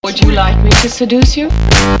Would you like me to seduce you?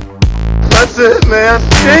 That's it, man.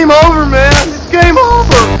 Game over, man. It's game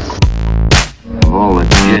over. Of all the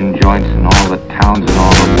gin joints in all the towns in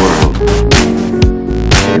all the world,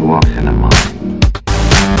 he walks into mine.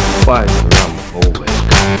 Why is the rum always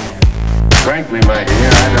gone? Frankly, my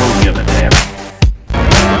dear, I don't give a damn.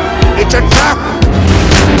 It's a trap.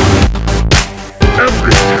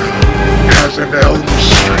 Every town has an Elm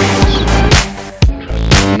Street.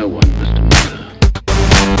 Trust no one, Mr. Miller.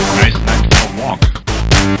 Nice night for a walk.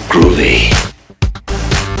 Groovy.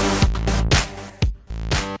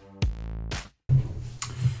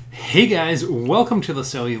 Hey guys, welcome to the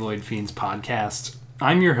Celluloid Fiends podcast.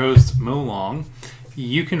 I'm your host, Mo Long.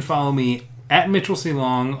 You can follow me at Mitchell C.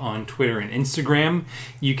 Long on Twitter and Instagram.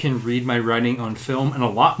 You can read my writing on film and a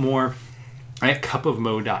lot more at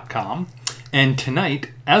cupofmo.com. And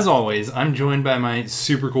tonight, as always, I'm joined by my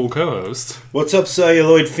super cool co-host. What's up,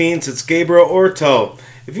 Celluloid Fiends? It's Gabriel Orto.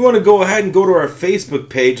 If you want to go ahead and go to our Facebook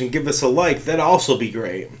page and give us a like, that'd also be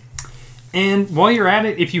great. And while you're at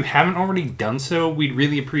it, if you haven't already done so, we'd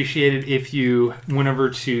really appreciate it if you went over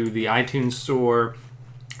to the iTunes store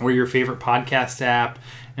or your favorite podcast app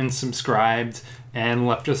and subscribed and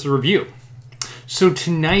left us a review. So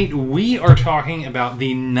tonight we are talking about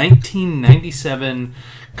the 1997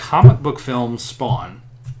 comic book film Spawn.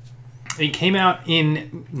 It came out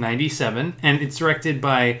in 97 and it's directed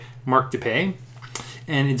by Mark Dupay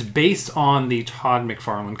and it's based on the Todd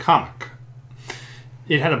McFarlane comic.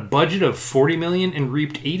 It had a budget of $40 million and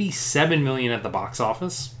reaped $87 million at the box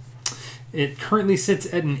office. It currently sits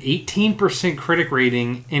at an 18% critic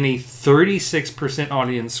rating and a 36%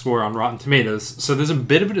 audience score on Rotten Tomatoes. So there's a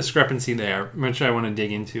bit of a discrepancy there, which I want to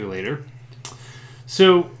dig into later.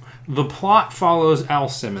 So the plot follows Al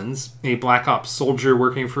Simmons, a Black Ops soldier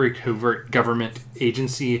working for a covert government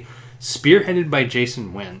agency spearheaded by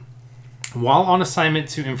Jason Wynn. While on assignment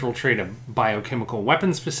to infiltrate a biochemical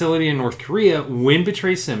weapons facility in North Korea, Wynn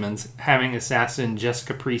betrays Simmons, having assassin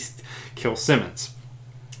Jessica Priest kill Simmons.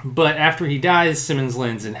 But after he dies, Simmons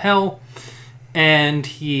lands in hell, and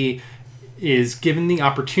he is given the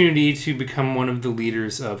opportunity to become one of the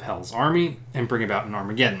leaders of Hell's army and bring about an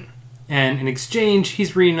Armageddon. And in exchange,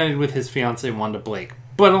 he's reunited with his fiancée Wanda Blake.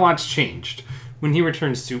 But a lot's changed. When he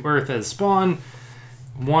returns to Earth as Spawn,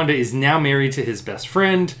 Wanda is now married to his best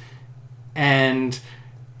friend, and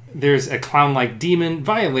there's a clown-like demon,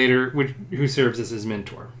 Violator, who serves as his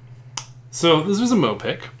mentor. So this was a Mo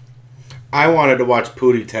pick. I wanted to watch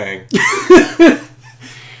Pootie Tang.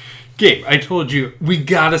 Gabe, I told you, we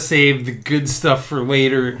gotta save the good stuff for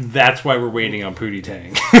later. That's why we're waiting on Pootie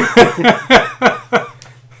Tang.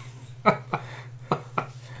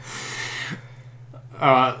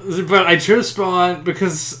 But I chose Spawn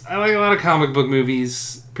because I like a lot of comic book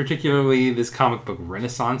movies, particularly this comic book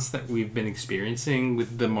renaissance that we've been experiencing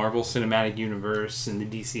with the Marvel Cinematic Universe and the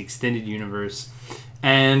DC Extended Universe.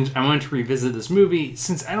 And I wanted to revisit this movie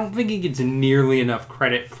since I don't think it gets nearly enough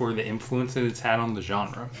credit for the influence that it's had on the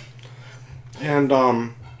genre. And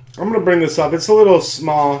I'm going to bring this up. It's a little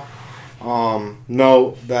small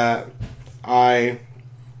note that I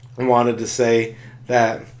wanted to say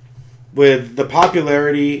that with the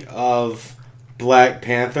popularity of Black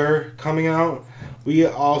Panther coming out, we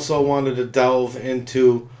also wanted to delve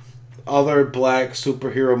into other black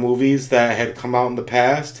superhero movies that had come out in the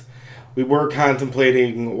past. We were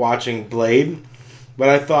contemplating watching Blade, but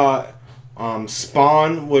I thought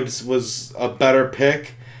Spawn was a better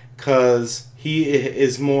pick because he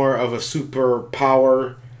is more of a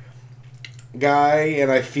superpower guy,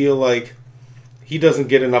 and I feel like he doesn't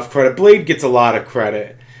get enough credit. Blade gets a lot of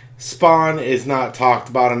credit. Spawn is not talked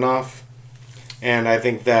about enough, and I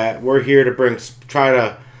think that we're here to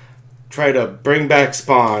try to bring back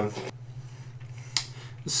Spawn.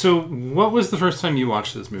 So, what was the first time you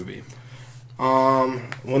watched this movie?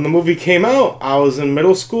 When the movie came out, I was in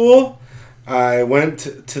middle school. I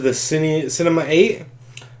went to the Cinema 8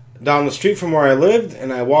 down the street from where I lived,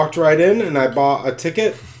 and I walked right in, and I bought a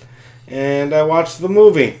ticket, and I watched the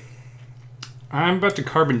movie. I'm about to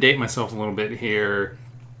carbon date myself a little bit here.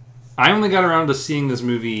 I only got around to seeing this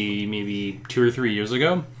movie maybe 2 or 3 years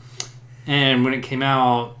ago. And when it came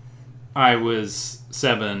out, I was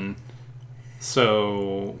 7.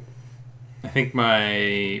 So I think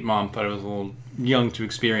my mom thought I was a little young to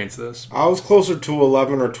experience this. I was closer to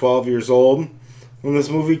 11 or 12 years old when this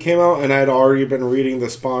movie came out, and I'd already been reading the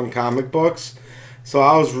Spawn comic books. So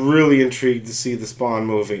I was really intrigued to see the Spawn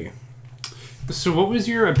movie. So what was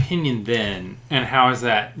your opinion then, and how has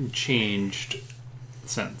that changed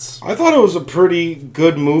since? I thought it was a pretty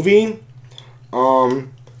good movie.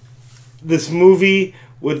 This movie,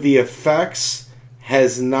 with the effects,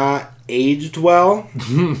 has not aged well.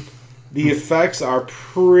 The effects are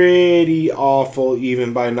pretty awful,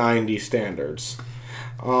 even by 90 standards.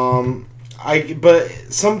 But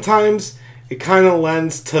sometimes it kind of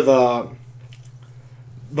lends to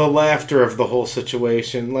the laughter of the whole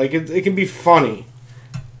situation. Like, it can be funny,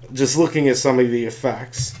 just looking at some of the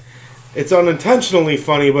effects. It's unintentionally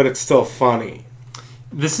funny, but it's still funny.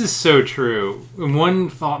 This is so true. One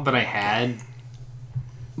thought that I had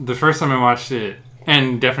the first time I watched it,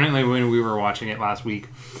 and definitely when we were watching it last week,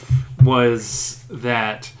 was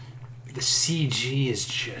that the CG is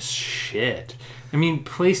just shit. I mean,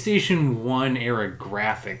 PlayStation 1 era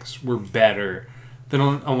graphics were better than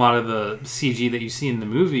a lot of the CG that you see in the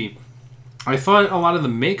movie. I thought a lot of the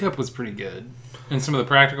makeup was pretty good, and some of the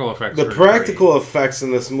practical effects were The practical effects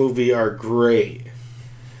in this movie are great,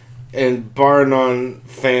 and bar none,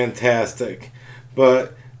 fantastic.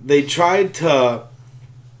 But they tried to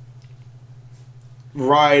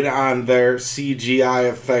ride on their CGI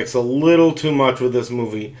effects a little too much with this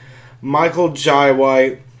movie. Michael Jai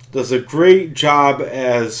White does a great job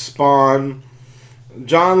as Spawn.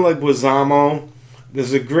 John Leguizamo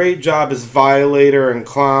does a great job as Violator and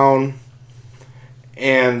Clown.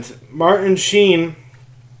 And Martin Sheen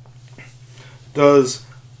does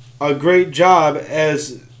a great job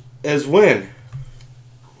as Win.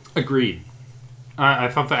 Agreed. I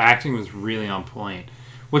thought the acting was really on point.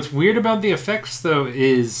 What's weird about the effects, though,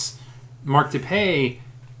 is Mark Dupree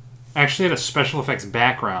actually had a special effects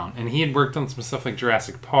background, and he had worked on some stuff like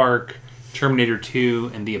Jurassic Park, Terminator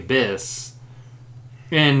 2, and The Abyss.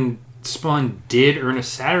 And Spawn did earn a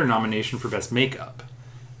Saturn nomination for Best Makeup.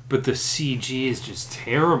 But the CG is just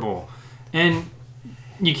terrible. And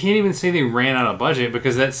you can't even say they ran out of budget,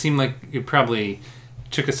 because that seemed like it probably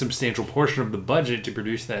took a substantial portion of the budget to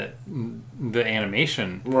produce the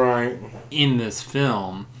animation Right. in this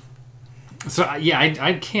film. So, yeah,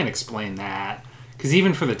 I can't explain that. Because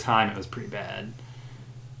even for the time, it was pretty bad.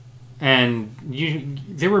 And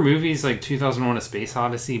there were movies like 2001: A Space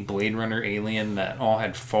Odyssey, Blade Runner, Alien that all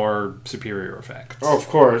had far superior effects. Oh, of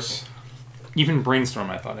course. Even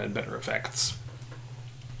Brainstorm, I thought, had better effects.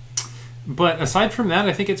 But aside from that,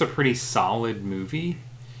 I think it's a pretty solid movie.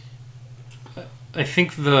 I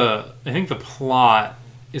think the plot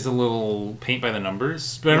is a little paint by the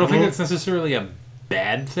numbers, but I don't think that's necessarily a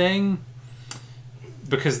bad thing,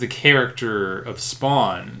 because the character of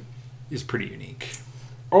Spawn is pretty unique.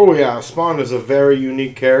 Oh yeah, Spawn is a very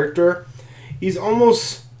unique character. He's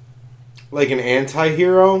almost like an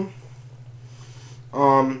anti-hero.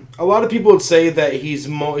 A lot of people would say that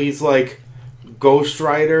he's like Ghost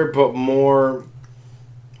Rider, but more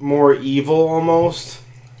evil almost.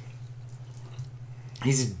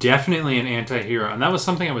 He's definitely an anti-hero, and that was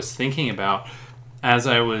something I was thinking about as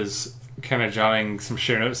I was kind of jotting some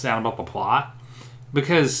show notes down about the plot,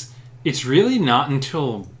 because it's really not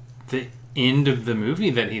until the end of the movie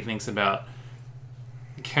that he thinks about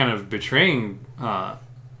kind of betraying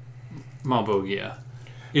Malbogia.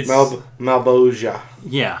 Malbogia.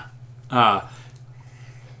 Yeah.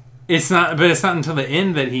 It's not until the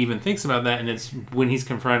end that he even thinks about that, and it's when he's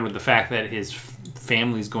confronted with the fact that his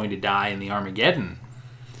family's going to die in the Armageddon.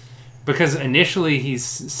 Because initially he's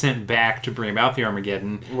sent back to bring about the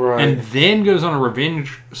Armageddon, right, and then goes on a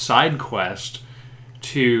revenge side quest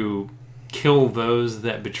to kill those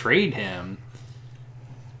that betrayed him.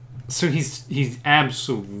 So he's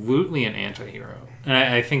absolutely an anti-hero. And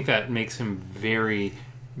I think that makes him very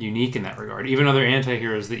unique in that regard. Even other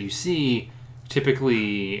anti-heroes that you see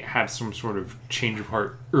typically have some sort of change of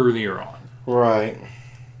heart earlier on. Right.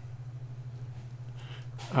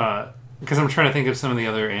 Because I'm trying to think of some of the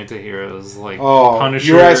other anti-heroes, like Oh, Punisher.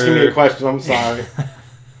 you're asking me a question. I'm sorry.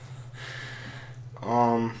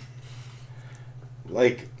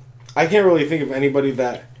 Like, I can't really think of anybody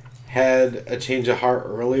that had a change of heart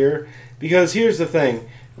earlier. Because here's the thing.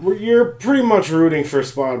 You're pretty much rooting for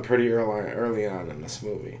Spawn pretty early on in this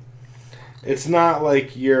movie. It's not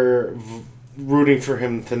like you're rooting for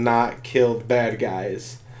him to not kill bad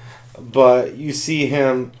guys. But you see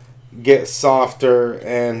him get softer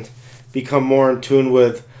and become more in tune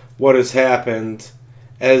with what has happened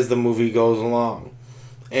as the movie goes along.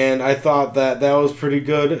 And I thought that was pretty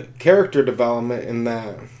good character development in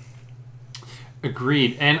that.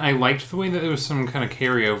 Agreed. And I liked the way that there was some kind of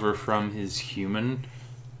carryover from his human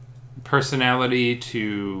personality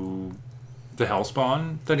to the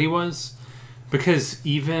Hellspawn that he was. Because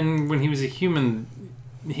even when he was a human,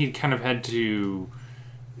 he kind of had to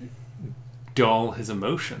dull his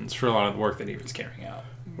emotions for a lot of the work that he was carrying out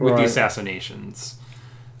with the assassinations.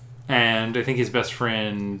 And I think his best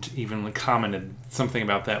friend even commented something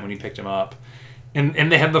about that when he picked him up.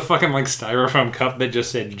 And they had the fucking, like, styrofoam cup that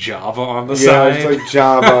just said Java on the Yeah, side. it's like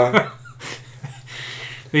Java.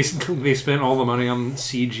 They spent all the money on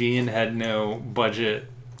CG and had no budget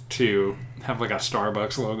to have, like, a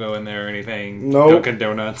Starbucks logo in there or anything. Nope. Dunkin'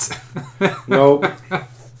 Donuts. Nope.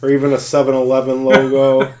 Or even a 7-Eleven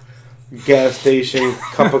logo. Gas station,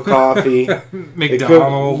 cup of coffee.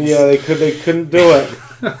 McDonald's. They couldn't do it.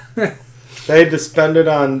 They had to spend it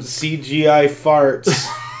on CGI farts.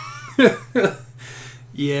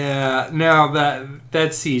 Yeah, no,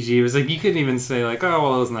 that CG was like, you couldn't even say like, oh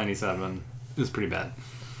well, it was 97. It was pretty bad.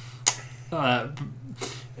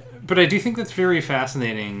 But I do think that's very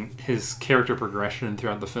fascinating, his character progression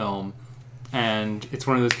throughout the film, and it's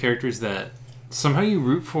one of those characters that somehow you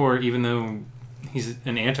root for, even though he's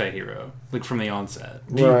an anti-hero, like from the onset.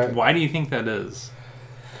 Right. Why do you think that is?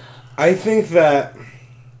 I think that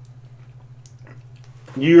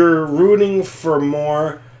you're rooting for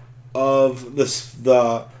more of the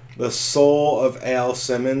soul of Al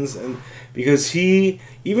Simmons, and because he,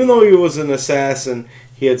 even though he was an assassin,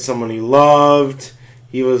 he had someone he loved.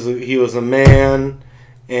 He was a man,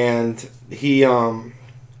 and you're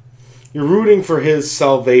rooting for his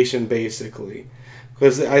salvation basically,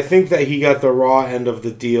 because I think that he got the raw end of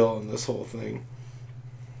the deal in this whole thing.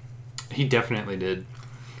 He definitely did,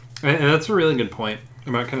 and that's a really good point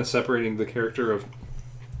about kind of separating the character of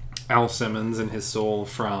Al Simmons and his soul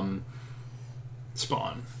from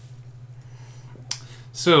Spawn.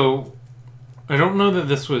 So, I don't know that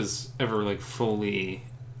this was ever like fully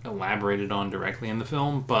elaborated on directly in the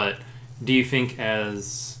film, but do you think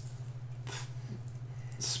as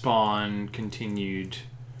Spawn continued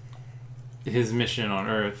his mission on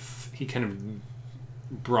Earth, he kind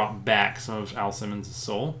of brought back some of Al Simmons'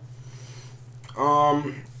 soul?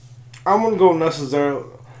 I wouldn't go necessarily.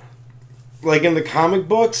 Like in the comic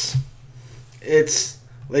books, it's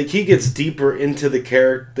like he gets deeper into the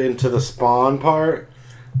character, into the Spawn part,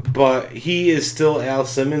 but he is still Al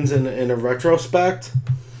Simmons in a retrospect.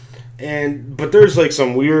 But there's like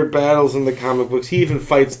some weird battles in the comic books. He even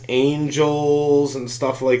fights angels and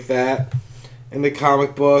stuff like that in the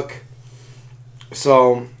comic book.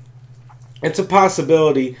 So it's a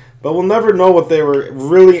possibility, but we'll never know what they were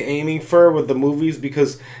really aiming for with the movies,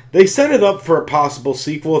 because they set it up for a possible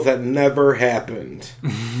sequel that never happened.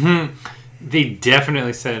 They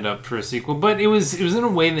definitely set it up for a sequel, but it was in a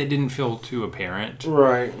way that didn't feel too apparent.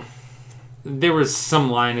 Right. There was some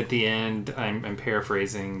line at the end, I'm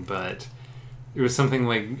paraphrasing, but it was something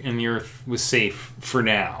like, and the Earth was safe for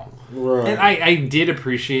now. Right. And I did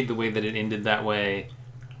appreciate the way that it ended that way,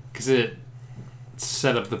 because it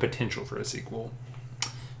set up the potential for a sequel.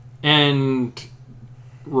 And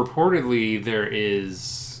reportedly, there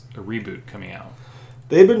is a reboot coming out.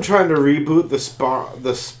 They've been trying to reboot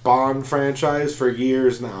the Spawn franchise for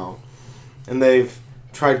years now. And they've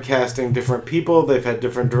tried casting different people. They've had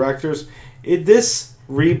different directors. This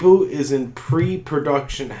reboot is in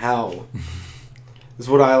pre-production hell, is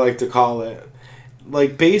what I like to call it.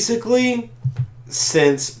 Like, basically,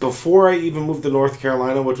 since before I even moved to North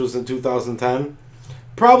Carolina, which was in 2010,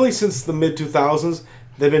 probably since the mid-2000s,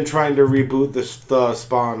 they've been trying to reboot the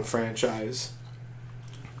Spawn franchise.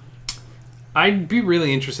 I'd be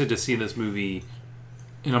really interested to see this movie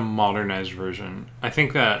in a modernized version. I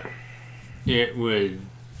think that it would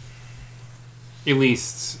at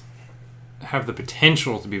least have the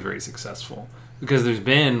potential to be very successful, because there's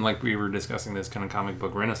been, like we were discussing, this kind of comic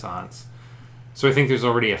book renaissance. So I think there's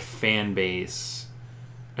already a fan base.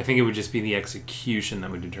 I think it would just be the execution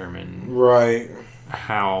that would determine right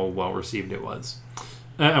how well received it was.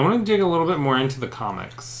 I want to dig a little bit more into the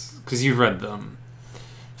comics, because you've read them.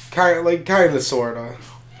 Kind of, sort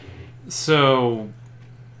of. So,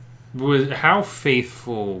 how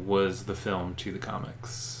faithful was the film to the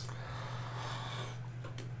comics?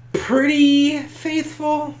 Pretty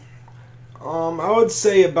faithful. I would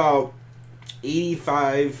say about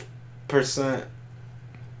 85%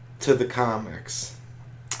 to the comics.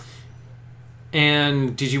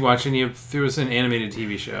 And did you watch there was an animated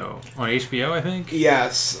TV show on HBO, I think?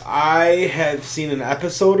 Yes, I have seen an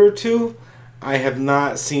episode or two. I have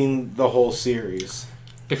not seen the whole series.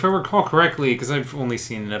 If I recall correctly, because I've only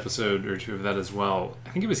seen an episode or two of that as well,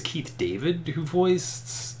 I think it was Keith David who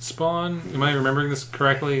voiced Spawn. Am I remembering this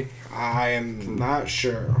correctly? I am not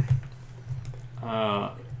sure.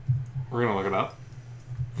 We're going to look it up.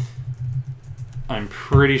 I'm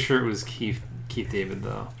pretty sure it was Keith David,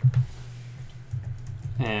 though.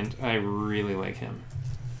 And I really like him.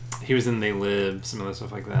 He was in They Live, some other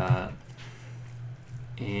stuff like that.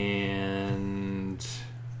 And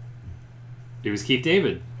it was Keith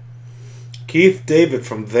David. Keith David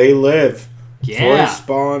from They Live. Yeah. Voiced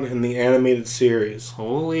Spawn in the animated series.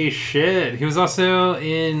 Holy shit. He was also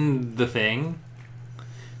in The Thing.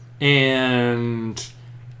 And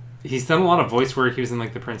he's done a lot of voice work. He was in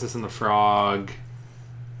like The Princess and the Frog.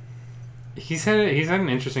 He's had an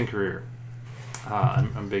interesting career.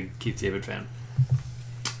 I'm a big Keith David fan.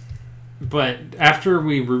 But after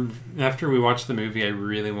we watched the movie, I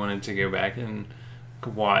really wanted to go back and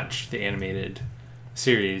watch the animated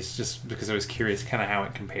series just because I was curious kind of how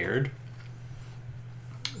it compared.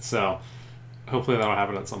 So hopefully that'll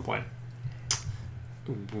happen at some point.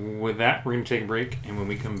 With that, we're going to take a break, and when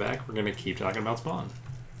we come back, we're going to keep talking about Spawn.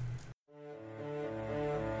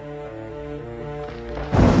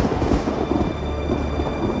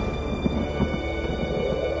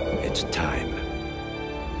 It's time.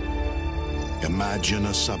 Imagine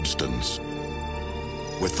a substance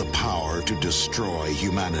with the power to destroy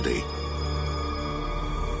humanity.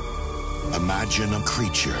 Imagine a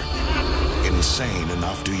creature insane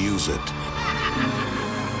enough to use it.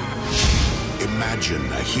 Imagine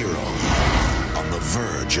a hero on the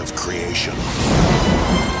verge of creation.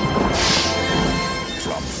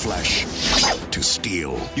 From flesh to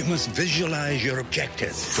steel. You must visualize your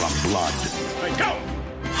objective. From blood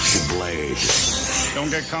to blade. Don't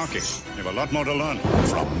get cocky. You have a lot more to learn.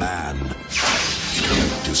 From man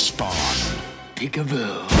to Spawn.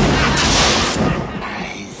 Peekaboo.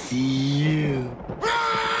 I see you.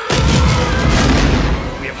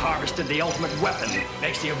 We have harvested the ultimate weapon.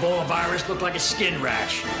 Makes the Ebola virus look like a skin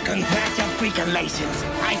rash. Congratulations.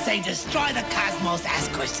 I say destroy the cosmos,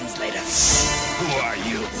 ask questions later. Who are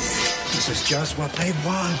you? This is just what they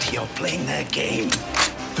want. You're playing their game.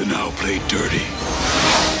 Then now play dirty.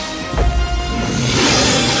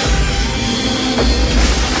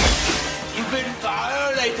 You've been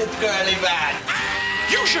violated, girly man.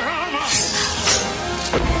 Use your armor!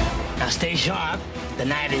 Now stay sharp. The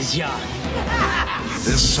night is young.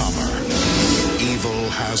 This summer, evil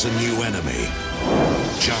has a new enemy.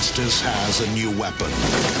 Justice has a new weapon.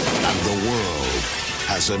 And the world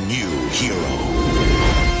has a new hero.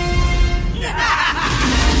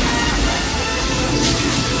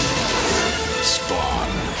 Spawn.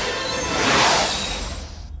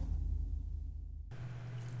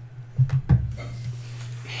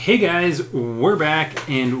 Hey guys, we're back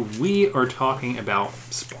and we are talking about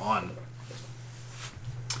Spawn.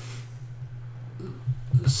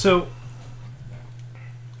 So,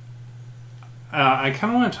 I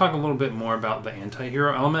kind of want to talk a little bit more about the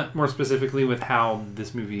anti-hero element, more specifically with how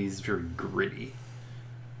this movie is very gritty.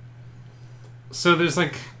 So there's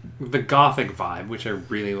like the gothic vibe, which I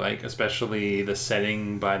really like, especially the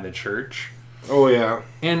setting by the church. Oh, yeah.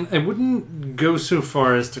 And I wouldn't go so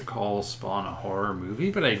far as to call Spawn a horror movie,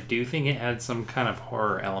 but I do think it had some kind of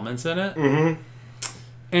horror elements in it. Mm-hmm.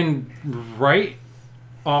 And right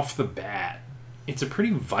off the bat, it's a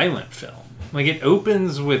pretty violent film. Like, it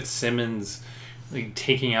opens with Simmons like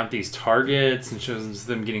taking out these targets and shows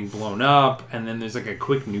them getting blown up, and then there's like a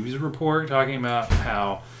quick news report talking about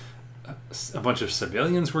how a bunch of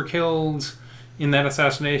civilians were killed in that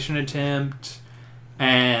assassination attempt.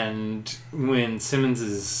 And when Simmons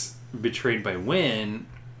is betrayed by Wynn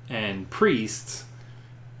and Priest,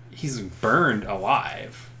 he's burned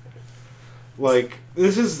alive. Like, I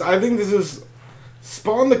think this is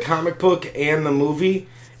Spawn, the comic book and the movie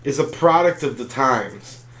is a product of the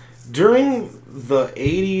times. During the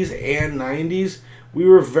 80s and 90s, we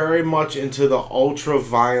were very much into the ultra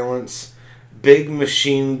violence, big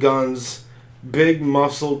machine guns, big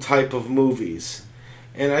muscle type of movies.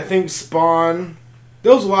 And I think Spawn,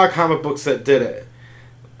 there was a lot of comic books that did it.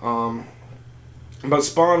 But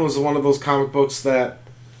Spawn was one of those comic books that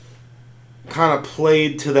kind of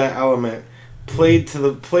played to that element, played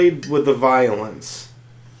with the violence.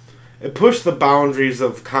 It pushed the boundaries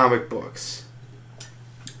of comic books.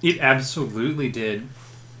 It absolutely did.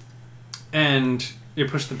 And it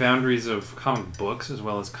pushed the boundaries of comic books as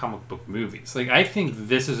well as comic book movies. Like, I think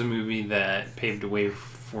this is a movie that paved the way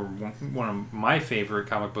for one of my favorite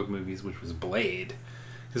comic book movies, which was Blade.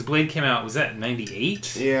 Because Blade came out, was that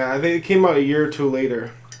 98? Yeah, I think it came out a year or two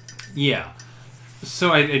later. Yeah.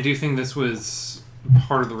 So I do think this was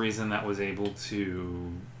part of the reason that was able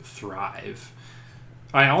to thrive.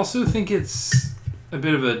 I also think it's a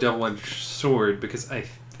bit of a double-edged sword because I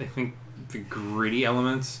think the gritty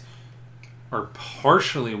elements are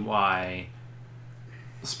partially why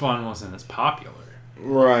Spawn wasn't as popular.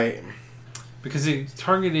 Right. Because it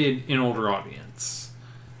targeted an older audience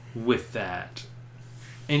with that.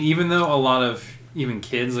 And even though a lot of, even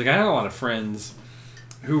kids, like I had a lot of friends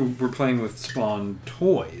who were playing with Spawn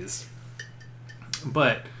toys.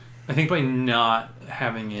 But I think by not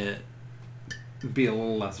having it be a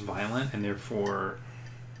little less violent and therefore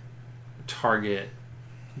target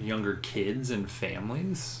younger kids and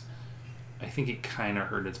families, I think it kind of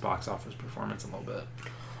hurt its box office performance a little bit.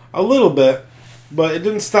 A little bit, but it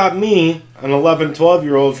didn't stop me, an 11,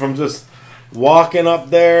 12-year-old, from just walking up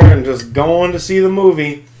there and just going to see the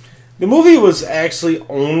movie. The movie was actually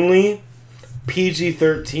only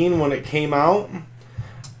PG-13 when it came out.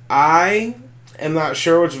 I am not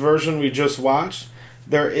sure which version we just watched.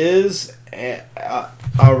 There is a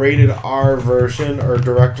rated R version or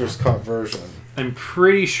director's cut version. I'm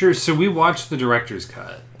pretty sure. So we watched the director's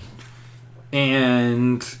cut,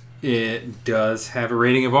 and it does have a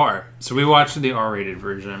rating of R. So we watched the R-rated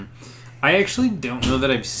version. I actually don't know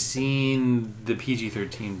that I've seen the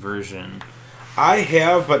PG-13 version. I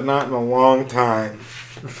have, but not in a long time.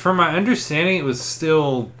 From my understanding, it was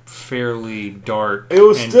still fairly dark. It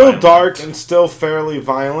was still violent. dark and still fairly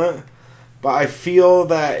violent, but I feel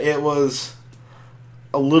that it was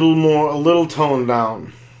a little toned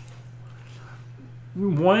down.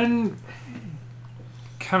 One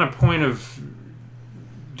kind of point of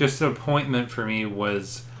disappointment for me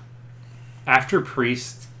was after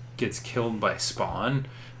Priest gets killed by Spawn,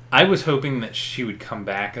 I was hoping that she would come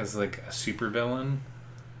back as like a supervillain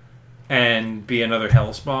and be another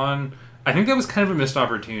Hellspawn. I think that was kind of a missed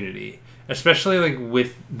opportunity, especially like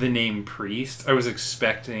with the name Priest. I was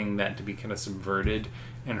expecting that to be kind of subverted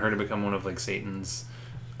and her to become one of like Satan's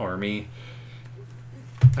army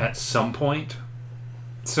at some point.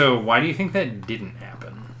 So why do you think that didn't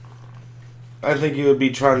happen? I think you would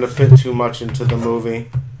be trying to fit too much into the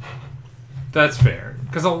movie. That's fair,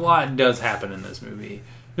 because a lot does happen in this movie.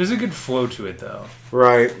 There's a good flow to it, though.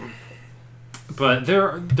 Right. But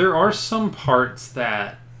there are some parts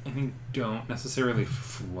that I think don't necessarily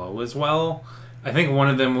flow as well. I think one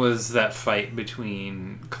of them was that fight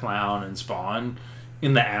between Clown and Spawn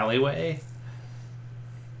in the alleyway.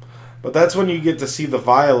 But that's when you get to see the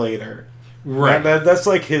Violator. Right. That's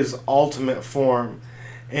like his ultimate form.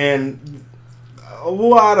 And a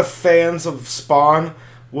lot of fans of Spawn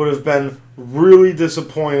would have been really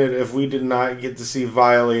disappointed if we did not get to see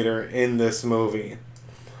Violator in this movie.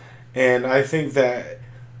 And I think that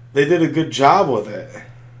they did a good job with it.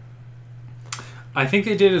 I think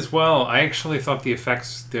they did as well. I actually thought the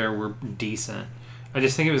effects there were decent. I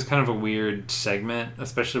just think it was kind of a weird segment,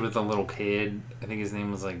 especially with the little kid. I think his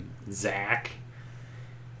name was like Zach.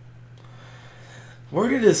 Where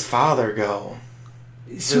did his father go?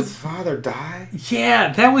 Did his father die?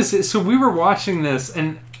 Yeah, that was it. So we were watching this,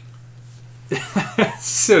 and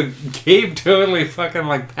so Gabe totally fucking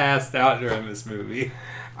like passed out during this movie.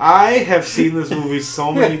 I have seen this movie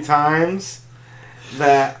so many times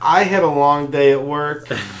that I had a long day at work,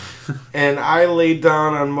 and I laid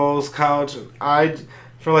down on Mo's couch, and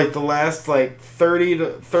for like the last like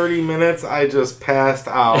 30 minutes, I just passed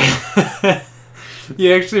out.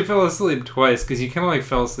 You actually fell asleep twice, because you kind of like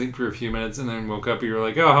fell asleep for a few minutes and then woke up and you were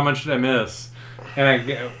like, oh, how much did I miss? And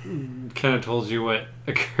I kind of told you what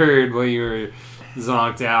occurred while you were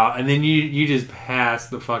zonked out, and then you just passed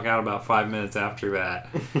the fuck out about 5 minutes after that.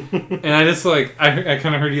 And I just like, I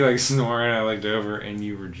kind of heard you like snoring, I looked over and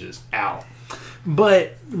you were just out.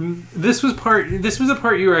 But this was a part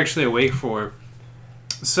you were actually awake for.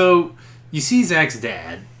 So you see Zach's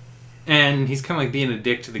dad, and he's kind of like being a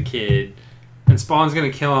dick to the kid. And Spawn's going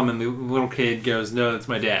to kill him, and the little kid goes, no, that's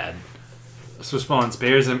my dad. So Spawn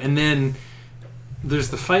spares him. And then there's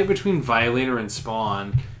the fight between Violator and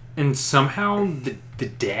Spawn, and somehow the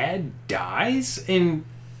dad dies? And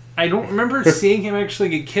I don't remember seeing him actually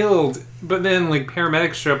get killed, but then like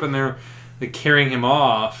paramedics show up and they're like carrying him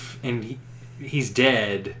off, and he's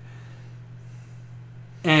dead.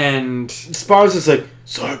 And Spawn's just like,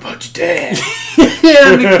 sorry about your dad.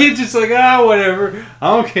 Yeah, and the kid's just like, whatever,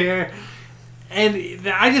 I don't care. And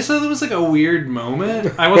I just thought it was like a weird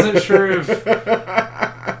moment. I wasn't sure if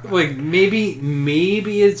like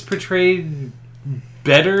maybe it's portrayed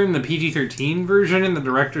better in the PG-13 version and the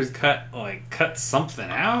director's cut something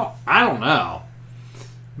out. I don't know.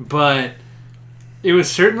 But it was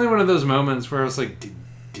certainly one of those moments where I was like,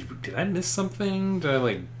 did I miss something? Did I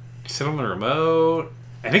like sit on the remote?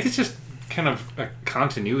 I think it's just kind of a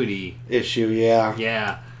continuity issue, yeah.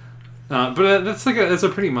 Yeah. But that's a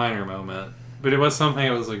pretty minor moment. But it was something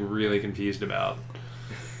I was like really confused about.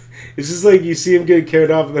 It's just like you see him getting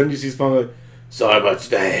carried off, and then you see Spawn like, sorry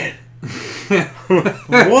about your dad.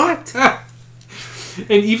 What?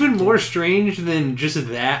 And even more strange than just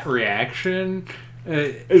that reaction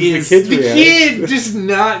is the kid just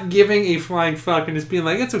not giving a flying fuck and just being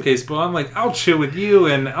like, it's okay, Spawn. Like, I'll chill with you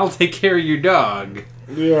and I'll take care of your dog.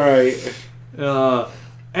 You're right.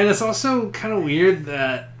 And it's also kind of weird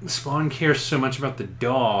that Spawn cares so much about the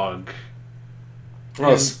dog.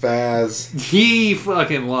 Oh, Spaz. He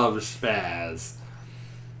fucking loves Spaz.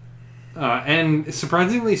 And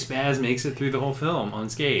surprisingly, Spaz makes it through the whole film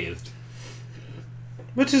unscathed.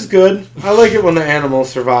 Which is good. I like it when the animal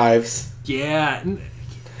survives. Yeah.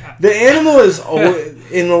 The animal is always...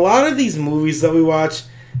 in a lot of these movies that we watch,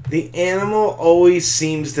 the animal always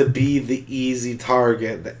seems to be the easy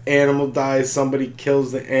target. The animal dies, somebody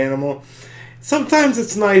kills the animal. Sometimes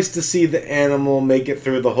it's nice to see the animal make it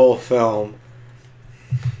through the whole film.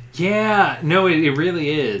 Yeah, no, it really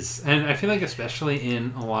is. And I feel like especially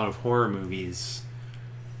in a lot of horror movies,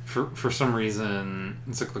 for some reason,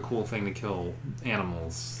 it's like the cool thing to kill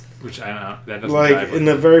animals. Which I don't know, that doesn't like, jive with in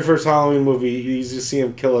the very first Halloween movie, you just see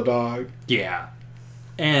him kill a dog. Yeah.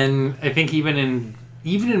 And I think even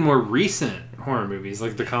in more recent horror movies,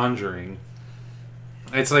 like The Conjuring,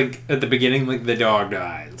 it's like, at the beginning, like, the dog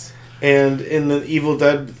dies. And in the Evil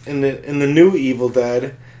Dead, in the new Evil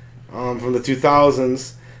Dead, from the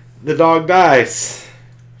 2000s, the dog dies.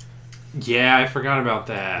 Yeah, I forgot about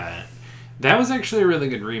that. That was actually a really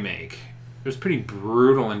good remake. It was pretty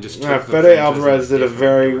brutal and just took the Fede Alvarez did a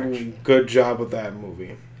very good job with that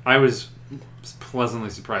movie. I was pleasantly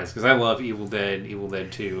surprised because I love Evil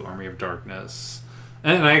Dead 2, Army of Darkness.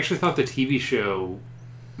 And I actually thought the TV show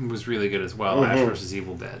was really good as well, Ash vs.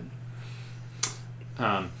 Evil Dead.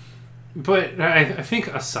 But I think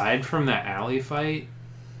aside from that alley fight,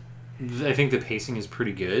 I think the pacing is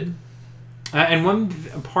pretty good. And one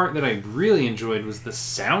part that I really enjoyed was the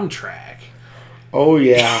soundtrack. Oh,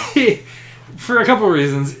 yeah. For a couple of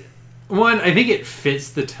reasons. One, I think it fits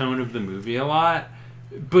the tone of the movie a lot,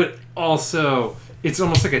 but also it's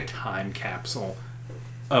almost like a time capsule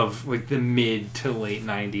of like the mid to late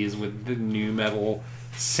 90s with the nu metal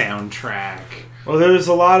soundtrack. Well, there's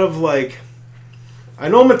a lot of like... I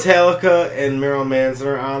know Metallica and Marilyn Manson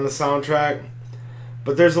are on the soundtrack,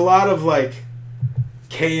 but there's a lot of like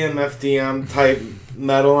KMFDM type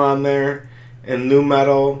metal on there and nu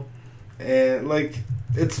metal, and like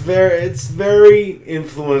it's very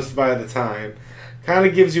influenced by the time. Kind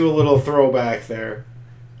of gives you a little throwback there.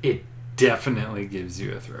 It definitely gives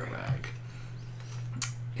you a throwback.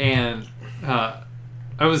 And I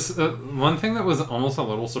was one thing that was almost a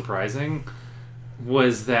little surprising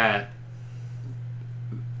was that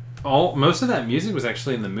most of that music was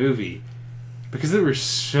actually in the movie, because there were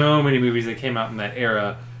so many movies that came out in that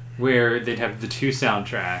era where they'd have the two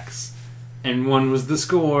soundtracks, and one was the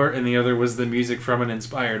score and the other was the music from and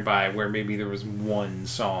inspired by, where maybe there was one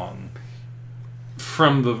song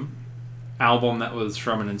from the album that was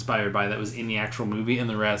from and inspired by that was in the actual movie, and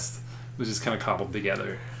the rest was just kind of cobbled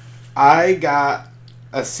together. I got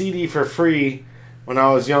a CD for free when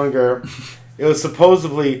I was younger. It was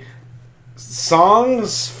supposedly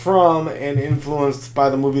songs from and influenced by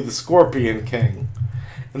the movie The Scorpion King.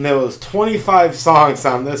 And there was 25 songs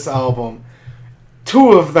on this album.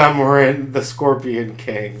 2 of them were in The Scorpion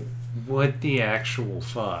King. What the actual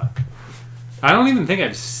fuck? I don't even think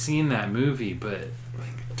I've seen that movie, but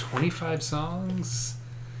like 25 songs?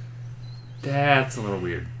 That's a little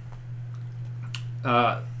weird.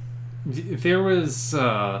 There was...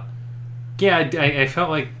 I felt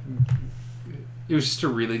like it was just a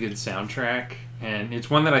really good soundtrack, and it's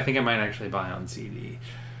one that I think I might actually buy on CD.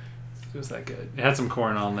 It was that good. It had some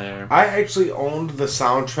Korn on there. I actually owned the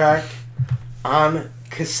soundtrack on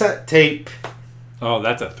cassette tape. Oh,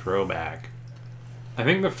 that's a throwback. I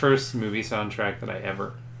think the first movie soundtrack that I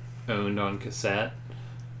ever owned on cassette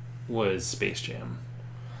was Space Jam.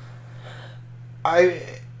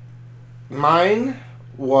 Mine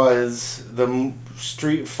was the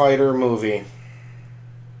Street Fighter movie.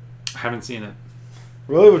 I haven't seen it.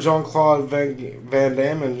 Really? With Jean-Claude Van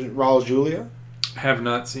Damme and Raul Julia? Have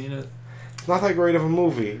not seen it. It's not that great of a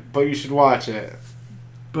movie, but you should watch it.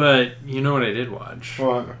 But you know what I did watch?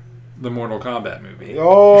 What? The Mortal Kombat movie.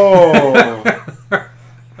 Oh!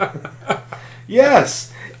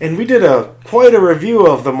 Yes! And we did quite a review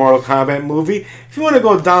of the Mortal Kombat movie. If you want to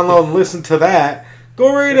go download and listen to that,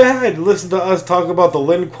 go right ahead. Listen to us talk about the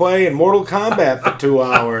Lin Kuei and Mortal Kombat for 2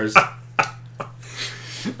 hours.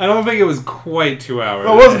 I don't think it was quite 2 hours.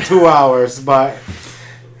 It wasn't 2 hours, but...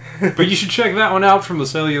 But you should check that one out from the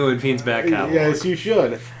Celluloid Fiends back catalog. Yes, you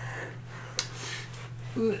should.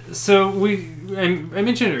 So I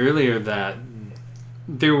mentioned earlier that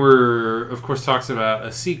there were, of course, talks about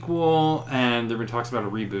a sequel, and there were talks about a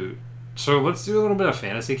reboot. So let's do a little bit of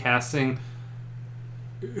fantasy casting.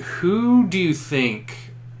 Who do you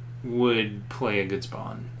think would play a good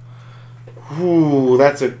Spawn? Ooh,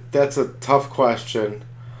 that's a tough question.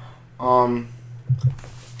 I'm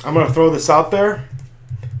gonna throw this out there.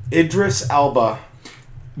 Idris Elba.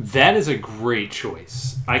 That is a great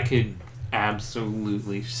choice. I could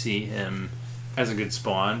absolutely see him as a good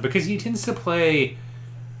Spawn because he tends to play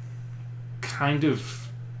kind of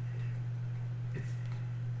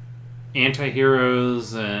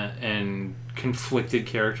anti-heroes and conflicted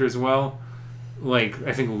characters well. Like,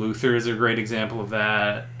 I think Luther is a great example of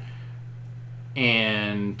that.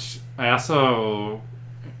 And I also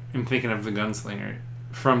am thinking of the Gunslinger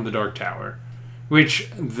from The Dark Tower, which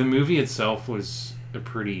the movie itself was a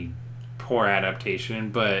pretty poor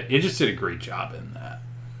adaptation, but it just did a great job in that.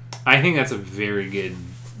 I think that's a very good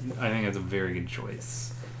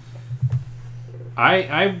choice.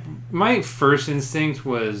 My first instinct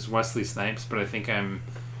was Wesley Snipes, but I think I'm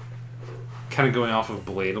kind of going off of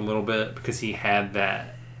Blade a little bit because he had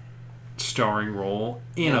that starring role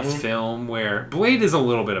in a film where Blade is a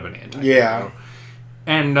little bit of an anti-hero. Yeah.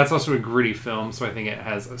 And that's also a gritty film, so I think it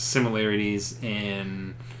has similarities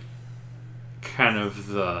in kind of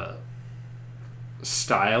the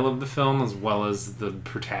style of the film as well as the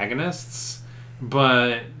protagonists.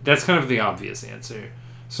 But that's kind of the obvious answer.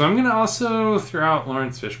 So I'm going to also throw out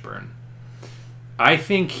Lawrence Fishburne. I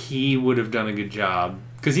think he would have done a good job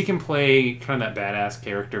because he can play kind of that badass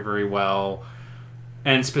character very well.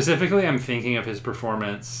 And specifically, I'm thinking of his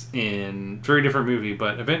performance in a very different movie,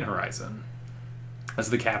 but Event Horizon as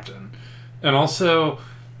the captain. And also,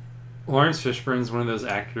 Lawrence Fishburne's one of those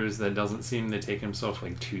actors that doesn't seem to take himself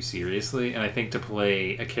like too seriously. And I think to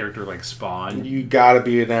play a character like Spawn, you gotta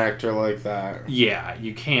be an actor like that. Yeah,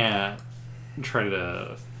 you can't try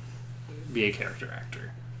to be a character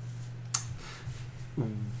actor.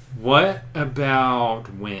 What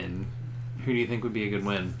about Win? Who do you think would be a good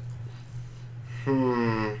Win?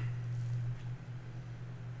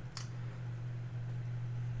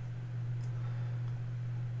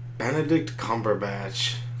 Benedict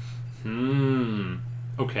Cumberbatch.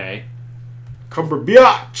 Okay.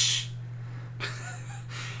 Cumberbatch!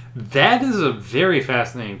 That is a very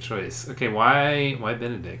fascinating choice. Okay, why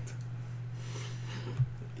Benedict?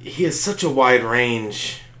 He has such a wide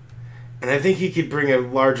range. And I think he could bring a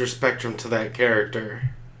larger spectrum to that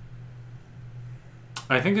character.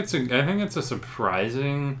 I think it's a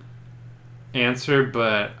surprising answer,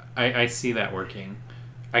 but I see that working.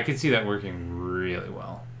 I could see that working really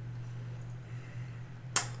well.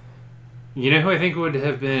 You know who I think would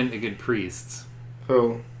have been a good priest?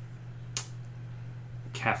 Who?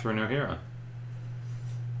 Catherine O'Hara.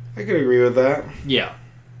 I could agree with that. Yeah.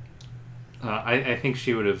 I think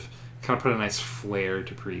she would have kind of put a nice flair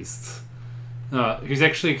to priests. Who's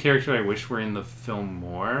actually a character I wish were in the film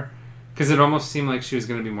more, because it almost seemed like she was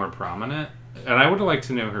going to be more prominent. And I would have liked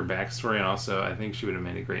to know her backstory, and also I think she would have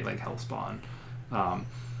made a great like Hellspawn.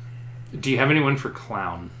 Do you have anyone for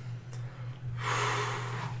clown?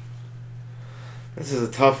 This is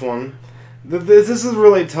a tough one. This is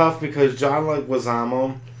really tough because John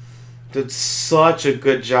Leguizamo did such a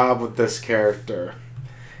good job with this character.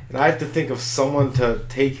 And I have to think of someone to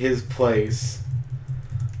take his place.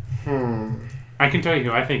 I can tell you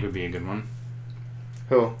who I think would be a good one.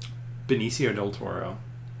 Who? Benicio del Toro.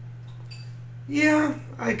 Yeah,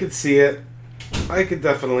 I could see it. I could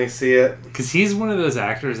definitely see it. Because he's one of those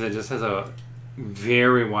actors that just has a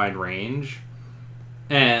very wide range.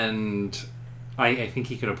 And I think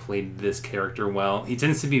he could have played this character well. He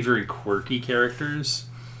tends to be very quirky characters.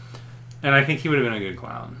 And I think he would have been a good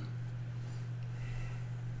clown.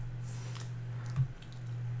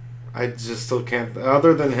 I just still can't...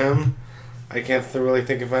 Other than him, I can't really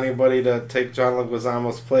think of anybody to take John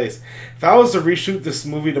Leguizamo's place. If I was to reshoot this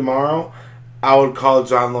movie tomorrow, I would call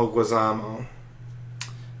John Leguizamo.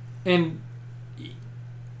 And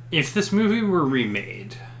if this movie were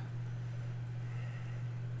remade,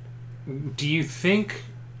 do you think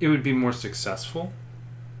it would be more successful?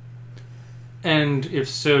 And if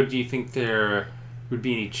so, do you think there would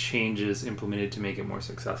be any changes implemented to make it more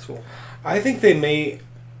successful? I think they may...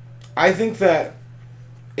 I think that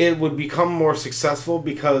it would become more successful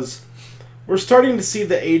because we're starting to see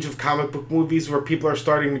the age of comic book movies where people are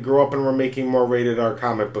starting to grow up and we're making more rated R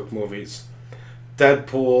comic book movies.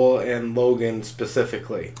 Deadpool and Logan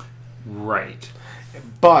specifically. Right.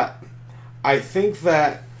 But I think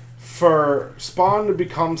that for Spawn to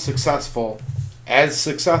become successful,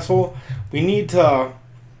 we need to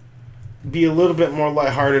be a little bit more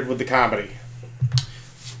lighthearted with the comedy.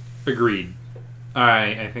 Agreed.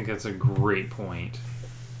 I think that's a great point.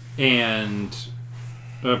 And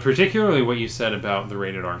particularly what you said about the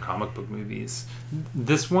rated R comic book movies.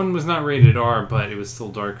 This one was not rated R, but it was still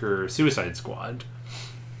darker. Suicide Squad.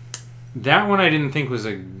 That one I didn't think was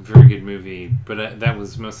a very good movie, but that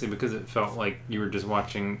was mostly because it felt like you were just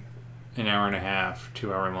watching an hour and a half,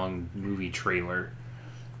 2 hour long movie trailer.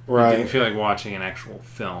 Right. I didn't feel like watching an actual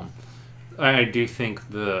film. I do think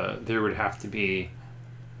there would have to be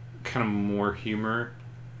kind of more humor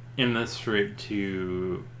in this for it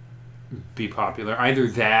to be popular. Either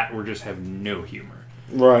that or just have no humor.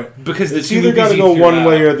 Right. Because it's either got to go one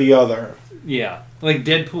way or the other. Yeah. Like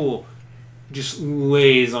Deadpool just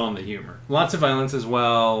lays on the humor. Lots of violence as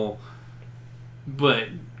well, but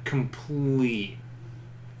complete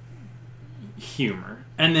humor.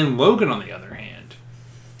 And then Logan, on the other hand,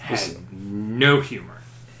 has no humor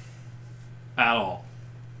at all.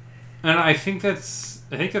 And I think that's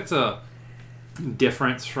a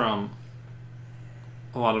difference from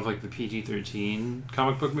a lot of like the PG-13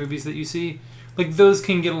 comic book movies that you see. Like those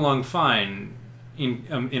can get along fine in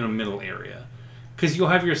a middle area. Because you'll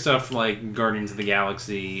have your stuff like Guardians of the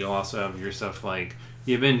Galaxy. You'll also have your stuff like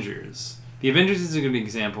The Avengers. The Avengers is a good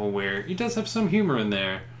example where it does have some humor in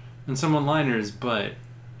there and some one-liners, but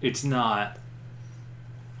it's not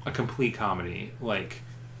a complete comedy like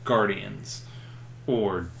Guardians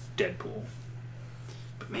or Deadpool.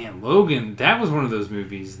 But man, Logan, that was one of those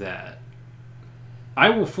movies that I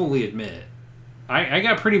will fully admit I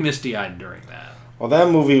got pretty misty-eyed during that. Well, that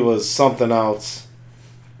movie was something else.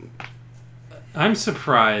 I'm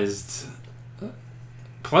surprised,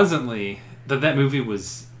 pleasantly, that movie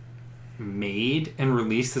was made and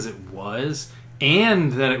released as it was,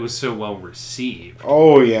 and that it was so well received.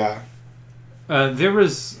 Oh, yeah.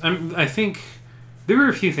 I think, there were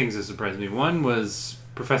a few things that surprised me. One was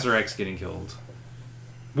Professor X getting killed.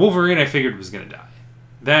 Wolverine, I figured, was going to die.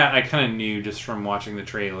 That I kind of knew just from watching the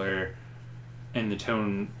trailer and the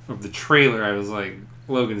tone of the trailer. I was like,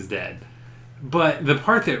 Logan's dead. But the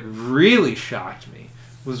part that really shocked me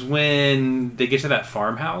was when they get to that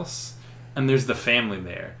farmhouse and there's the family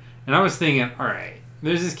there. And I was thinking, alright,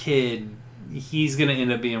 there's this kid, he's going to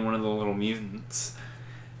end up being one of the little mutants.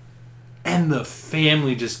 And the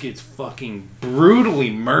family just gets fucking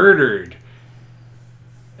brutally murdered.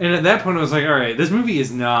 And at that point I was like, alright, this movie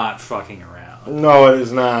is not fucking around. No, it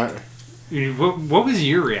is not. What was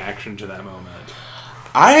your reaction to that moment?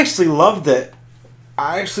 I actually loved it.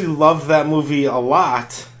 I actually loved that movie a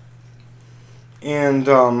lot. And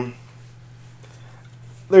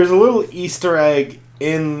there's a little Easter egg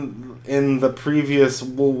in the previous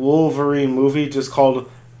Wolverine movie just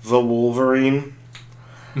called The Wolverine.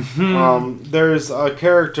 There's a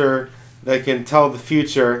character that can tell the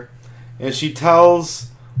future, and she tells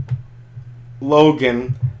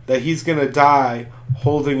Logan that he's going to die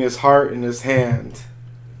holding his heart in his hand.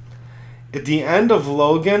 At the end of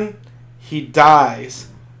Logan, he dies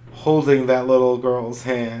holding that little girl's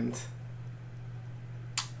hand.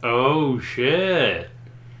 Oh, shit.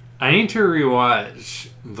 I need to rewatch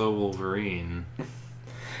The Wolverine.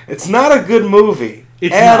 It's not a good movie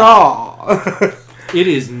at all. It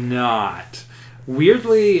is not.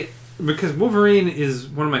 Weirdly, because Wolverine is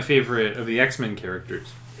one of my favorite of the X-Men characters.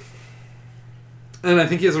 And I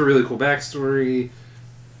think he has a really cool backstory.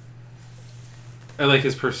 I like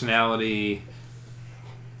his personality.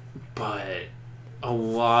 But a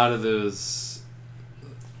lot of those...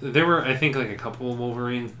 There were, I think, like a couple of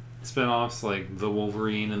Wolverine spinoffs, like The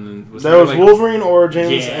Wolverine, and then... There was like, Wolverine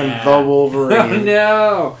Origins and The Wolverine. Oh,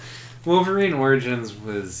 no! Wolverine Origins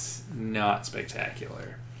was not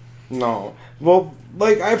spectacular. No. Well,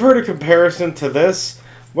 like, I've heard a comparison to this.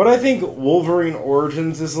 What I think Wolverine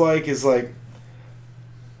Origins is like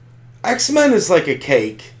X-Men is like a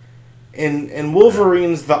cake. And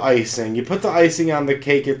Wolverine's the icing. You put the icing on the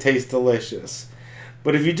cake, it tastes delicious.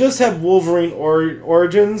 But if you just have Wolverine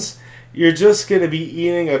Origins, you're just going to be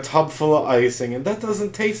eating a tub full of icing, and that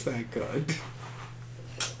doesn't taste that good.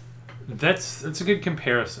 That's a good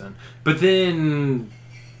comparison. But then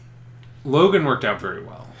Logan worked out very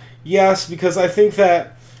well. Yes, because I think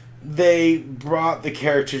that they brought the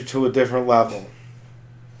character to a different level.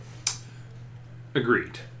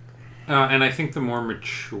 Agreed. And I think the more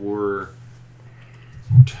mature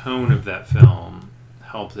tone of that film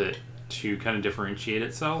helped it to kind of differentiate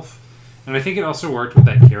itself. And I think it also worked with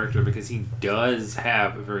that character because he does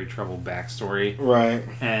have a very troubled backstory. Right.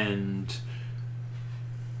 And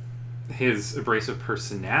his abrasive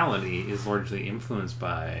personality is largely influenced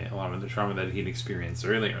by a lot of the trauma that he'd experienced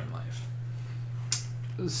earlier in life.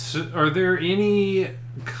 So, are there any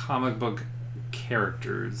comic book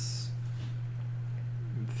characters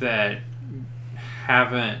that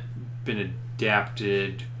haven't been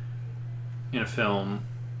adapted in a film,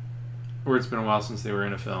 or it's been a while since they were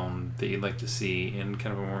in a film, that you'd like to see in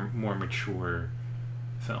kind of a more mature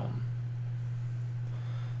film?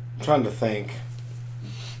 I'm trying to think.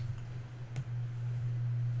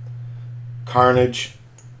 Carnage.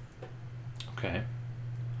 Okay.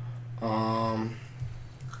 I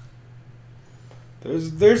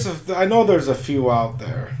know there's a few out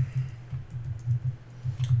there.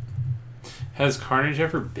 Has Carnage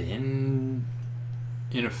ever been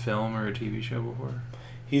in a film or a TV show before?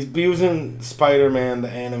 He was in Spider-Man, the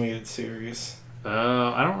animated series.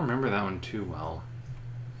 Oh, I don't remember that one too well.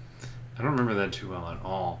 I don't remember that too well at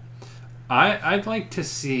all. I'd like to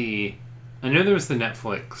see... I know there was the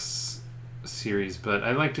Netflix series, but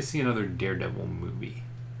I'd like to see another Daredevil movie.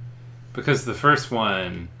 Because the first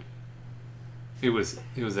one... It was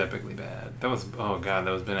epically bad. That was... Oh, God,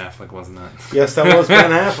 that was Ben Affleck, wasn't it? Yes, that was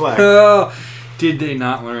Ben Affleck. Oh, did they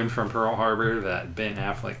not learn from Pearl Harbor that Ben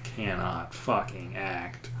Affleck cannot fucking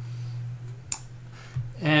act?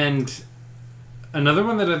 And another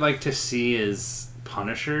one that I'd like to see is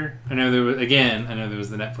Punisher. I know there was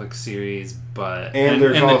the Netflix series, but and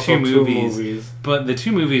there's also two movies. But the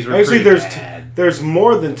two movies were actually pretty bad. There's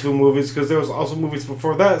more than two movies because there was also movies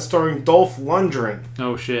before that starring Dolph Lundgren.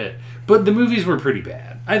 Oh shit! But the movies were pretty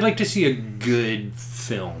bad. I'd like to see a good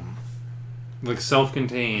film, like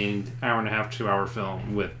self-contained hour and a half, 2 hour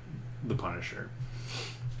film with the Punisher.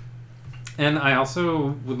 And I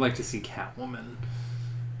also would like to see Catwoman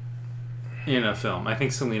in a film. I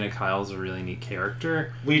think Selena Kyle's a really neat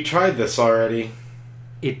character. We tried this already.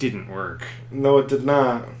 It didn't work. No, it did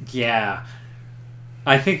not. Yeah.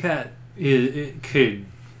 I think that it could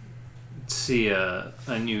see a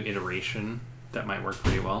new iteration that might work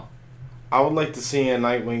pretty well. I would like to see a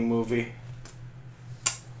Nightwing movie.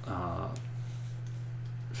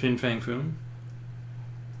 Fin Fang Foom.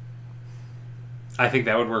 I think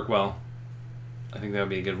that would work well. I think that would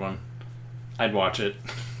be a good one. I'd watch it.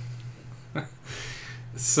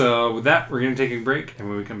 So with that, we're going to take a break, and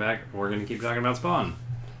when we come back, we're going to keep talking about Spawn.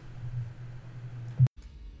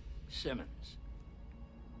 Simmons.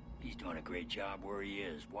 He's doing a great job where he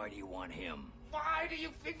is. Why do you want him? Why do you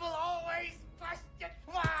people always question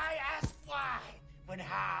why? Ask why. When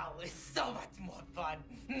how is so much more fun.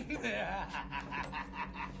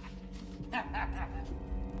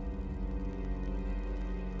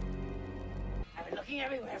 I've been looking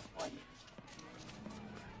everywhere for you.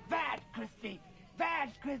 Bad, Crispy.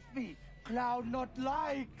 Bad, Crispy. Cloud not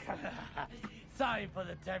like. Sorry for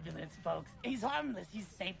the turbulence, folks. He's harmless. He's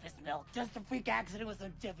safe as milk. Just a freak accident with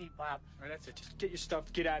some Jiffy Pop. All right, that's it. Just get your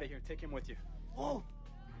stuff. Get out of here. Take him with you. Oh,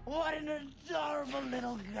 what an adorable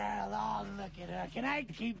little girl. Oh, look at her. Can I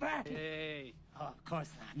keep her? Hey. Oh, of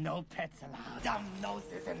course not. No pets allowed. Dumb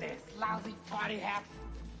noses in this lousy party hat.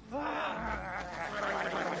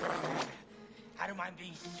 I don't mind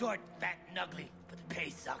being short, fat, and ugly, but the pay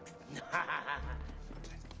sucks.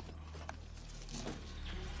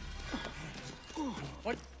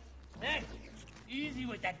 What? Hey, easy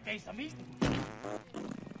with that face I'm eating.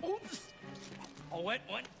 Oops. A wet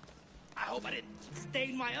one. I hope I didn't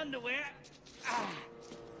stain my underwear.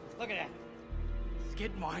 Look at that.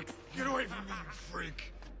 Skid marks. Get away from me, you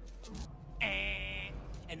freak.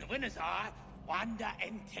 And the winners are Wanda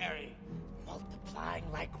and Terry,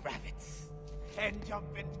 multiplying like rabbits. And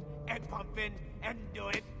jumping, and pumping, and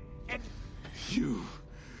doing, and... You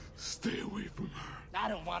stay away from her. I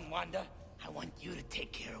don't want Wanda. I want you to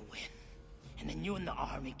take care of Win. And then you and the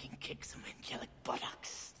army can kick some angelic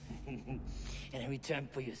buttocks. And in return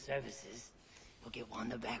for your services, we'll get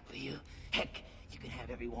Wanda back for you. Heck, you can have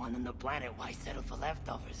everyone on the planet. Why settle for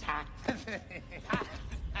leftovers, huh?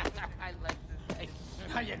 I like to say,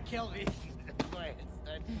 how you kill me. Go ahead,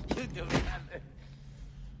 son. You do it.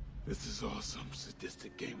 This is all some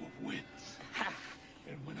sadistic game of wins.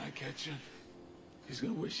 And when I catch him, he's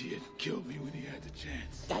gonna wish he had killed me when he had the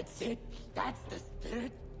chance. That's it. That's the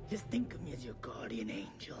spirit. Just think of me as your guardian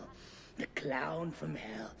angel. The clown from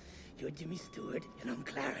hell. You're Jimmy Stewart, and I'm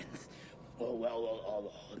Clarence.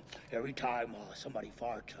 Well, every time somebody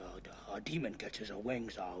farts, a demon catches her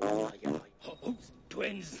wings. Oops,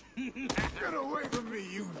 twins. Get away from me,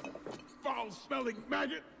 you foul-smelling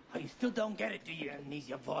maggot! Oh, you still don't get it, do you,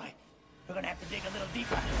 Amnesia boy? We're gonna have to dig a little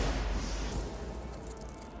deeper.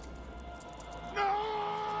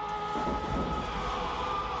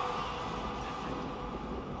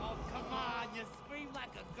 Oh, come on, you scream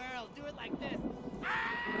like a girl. Do it like this.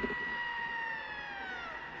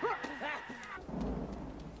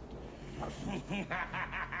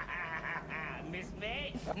 Miss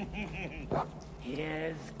me?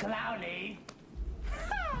 Here's Clowny.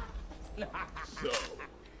 So,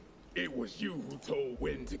 it was you who told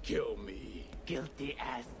Win to kill me. Guilty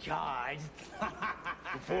as charged.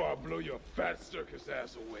 Before I blow your fat circus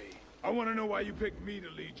ass away, I want to know why you picked me to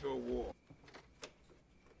lead your war.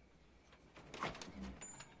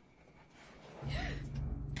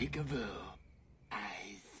 Peekaboo,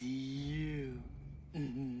 I see you.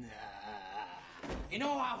 You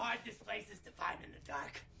know how hard this place is to find in the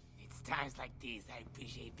dark? It's times like these I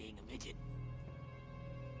appreciate being a midget.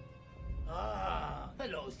 Ah,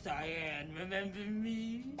 hello, Cyan. Remember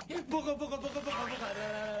me? Booga, booga, booga, booga,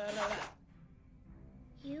 booga.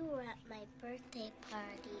 You were at my birthday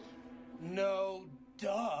party. No,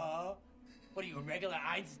 duh. What are you, a regular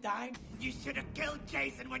Einstein? You should have killed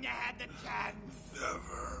Jason when you had the chance.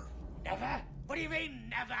 Never. Never? What do you mean,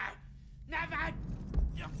 never? Never?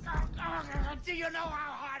 Do you know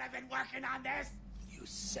how hard I've been working on this? You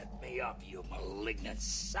set me up, you malignant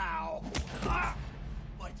sow.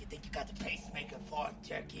 What did you think you got the pacemaker for,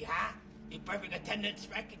 Turkey, huh? You perfect attendance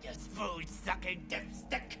record, you food-sucking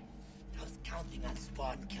dipstick. I was counting on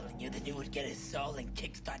Spawn killing you, then you would get his soul and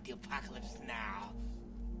kickstart the apocalypse now.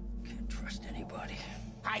 Can't trust anybody.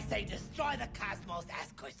 I say destroy the cosmos,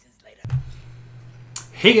 ask questions later.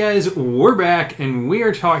 Hey guys, we're back and we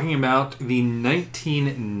are talking about the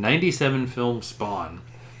 1997 film Spawn.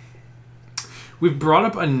 We've brought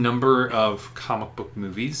up a number of comic book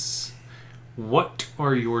movies. What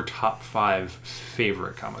are your top 5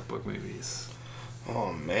 favorite comic book movies?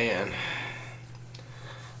 Oh man.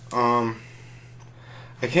 I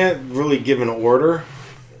can't really give an order,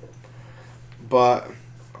 but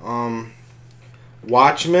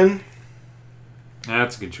Watchmen.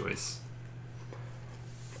 That's a good choice.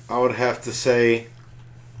 I would have to say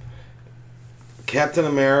Captain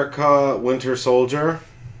America, Winter Soldier,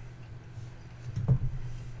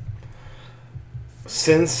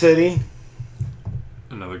 Sin City.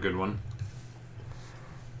 Another good one.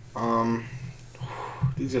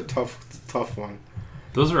 These are tough one.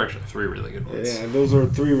 Those are actually 3 really good ones. Yeah, those are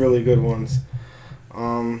 3 really good ones.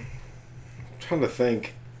 Trying to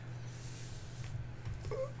think.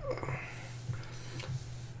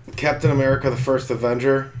 Captain America, the First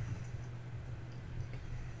Avenger.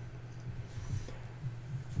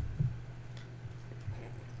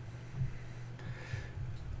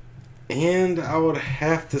 And I would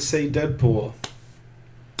have to say Deadpool.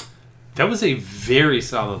 That was a very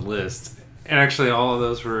solid list. And actually, all of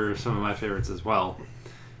those were some of my favorites as well.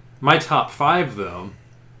 My top 5, though,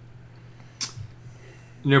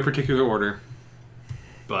 no particular order,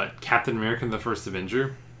 but Captain America and the First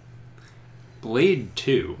Avenger, Blade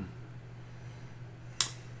 2,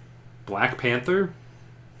 Black Panther,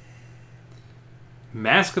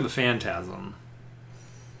 Mask of the Phantasm,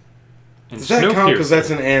 and Does that count Snowpiercer. because that's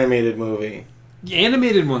an animated movie? The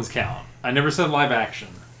animated ones count. I never said live action.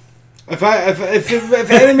 If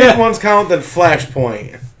animated ones count, then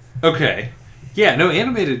Flashpoint. Okay. Yeah, no,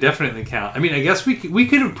 animated definitely count. I mean, I guess we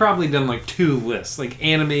could have probably done like 2 lists, like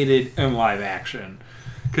animated and live action,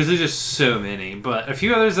 because there's just so many. But a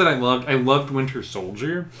few others that I loved. I loved Winter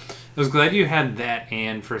Soldier. I was glad you had that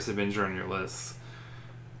and First Avenger on your list.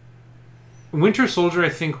 Winter Soldier, I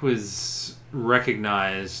think, was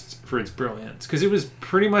recognized for its brilliance because it was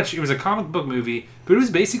a comic book movie, but it was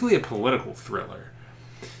basically a political thriller.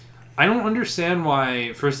 I don't understand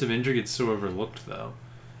why First Avenger gets so overlooked, though.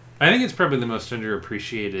 I think it's probably the most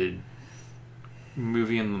underappreciated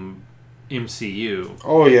movie in the MCU.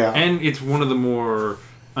 Oh, yeah. And it's one of the more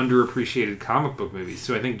underappreciated comic book movies.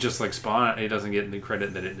 So I think just like Spawn, it doesn't get the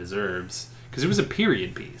credit that it deserves. Because it was a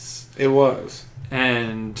period piece. It was.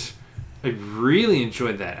 And I really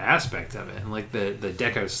enjoyed that aspect of it. And like the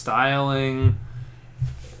deco styling.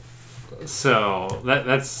 So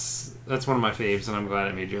that's one of my faves, and I'm glad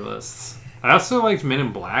it made your lists. I also liked Men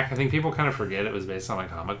in Black. I think people kind of forget it was based on a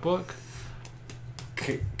comic book.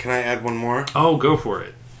 Can I add one more? Oh, go for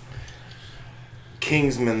it.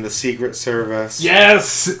 Kingsman, The Secret Service.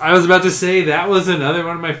 Yes! I was about to say that was another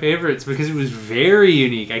one of my favorites because it was very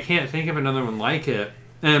unique. I can't think of another one like it.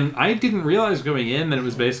 And I didn't realize going in that it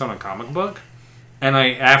was based on a comic book. And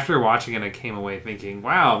after watching it, I came away thinking,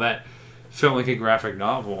 wow, that felt like a graphic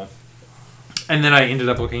novel. And then I ended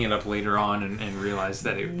up looking it up later on and realized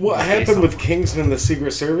that it What happened with Kingsman, The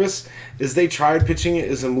Secret Service is they tried pitching it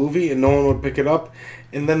as a movie and no one would pick it up.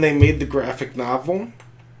 And then they made the graphic novel.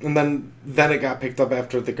 And then it got picked up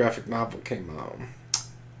after the graphic novel came out.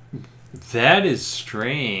 That is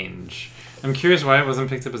strange. I'm curious why it wasn't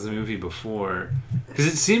picked up as a movie before. Because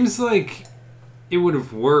it seems like it would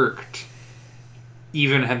have worked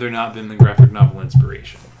even had there not been the graphic novel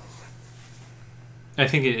inspiration. I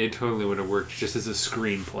think it totally would have worked just as a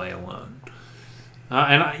screenplay alone.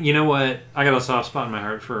 You know what? I got a soft spot in my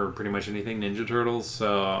heart for pretty much anything Ninja Turtles,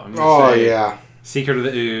 so I'm going to say yeah. Secret of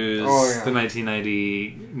the Ooze, yeah. the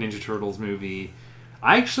 1990 Ninja Turtles movie.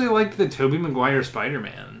 I actually liked the Tobey Maguire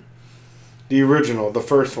Spider-Man. The original, the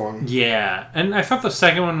first one. Yeah, and I thought the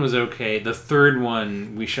second one was okay. The third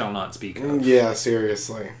one, we shall not speak of. Yeah,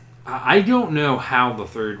 seriously. I don't know how the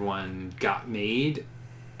third one got made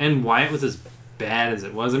and why it was as bad as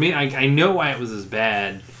it was. I mean, I know why it was as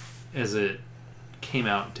bad as it came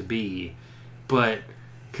out to be, but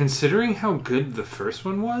considering how good the first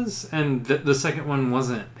one was and the second one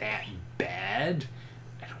wasn't that bad,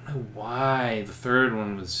 I don't know why the third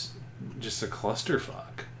one was just a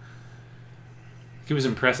clusterfuck. It was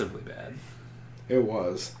impressively bad. It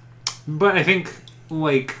was. But I think,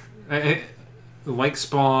 like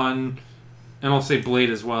Spawn, and I'll say Blade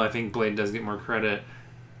as well, I think Blade does get more credit.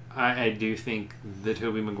 I do think the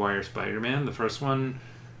Tobey Maguire Spider-Man, the first one,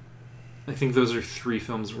 I think those are 3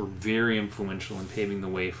 films that were very influential in paving the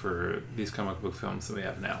way for these comic book films that we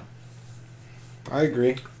have now. I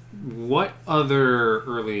agree. What other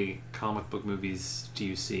early comic book movies do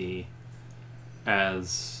you see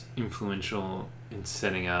as influential in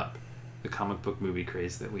setting up the comic book movie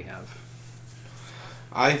craze that we have?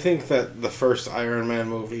 I think that the first Iron Man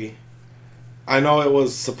movie, I know it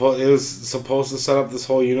was supposed to set up this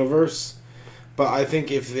whole universe, but I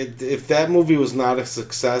think if that movie was not a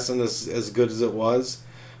success and as good as it was,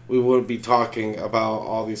 we wouldn't be talking about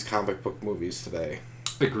all these comic book movies today.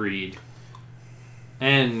 Agreed.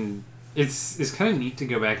 And it's kind of neat to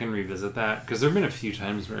go back and revisit that, because there have been a few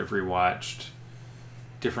times where I've rewatched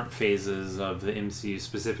different phases of the MCU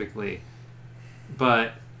specifically,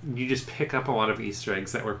 but you just pick up a lot of Easter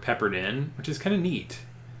eggs that were peppered in, which is kind of neat.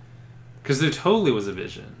 Because there totally was a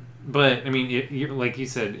vision. But, I mean, like you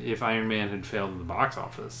said, if Iron Man had failed at the box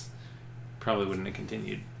office, probably wouldn't have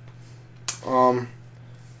continued.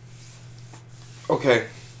 Okay,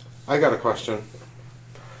 I got a question.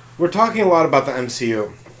 We're talking a lot about the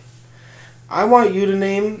MCU. I want you to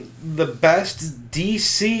name the best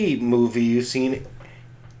DC movie you've seen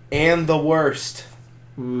and the worst.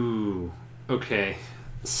 Ooh, okay.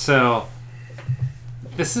 So,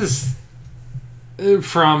 this is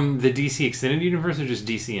from the DC Extended Universe or just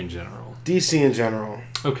DC in general? DC in general.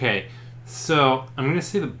 Okay, so I'm going to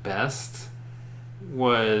say the best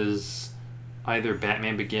was either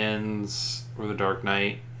Batman Begins or The Dark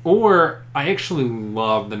Knight. Or, I actually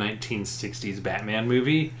love the 1960s Batman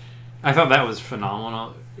movie. I thought that was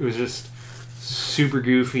phenomenal. It was just super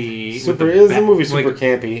goofy. The movie super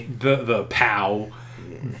campy. The pow,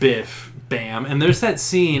 biff, bam. And there's that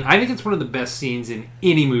scene, I think it's one of the best scenes in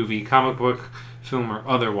any movie, comic book, film, or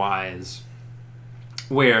otherwise,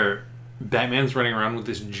 where Batman's running around with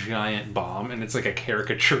this giant bomb, and it's like a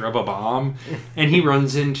caricature of a bomb, and he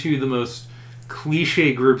runs into the most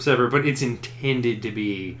cliche groups ever, but it's intended to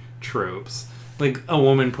be tropes. Like a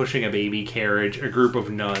woman pushing a baby carriage, a group of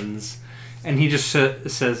nuns, and he just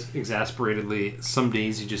says exasperatedly, some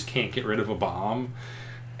days you just can't get rid of a bomb.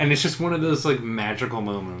 And it's just one of those like magical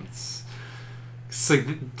moments. It's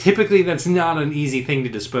like, typically that's not an easy thing to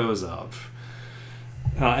dispose of.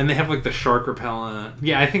 And they have like the shark repellent.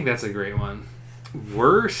 Yeah, I think that's a great one.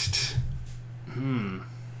 Worst?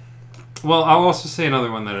 Well, I'll also say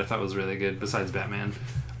another one that I thought was really good besides Batman.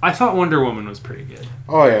 I thought Wonder Woman was pretty good.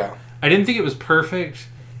 Oh, yeah. I didn't think it was perfect,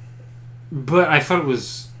 but I thought it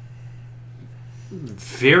was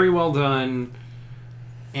very well done,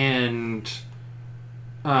 and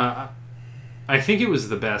I think it was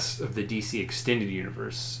the best of the DC Extended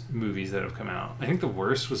Universe movies that have come out. I think the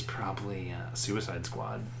worst was probably Suicide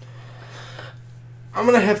Squad. I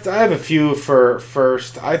have a few for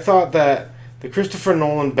first. I thought that the Christopher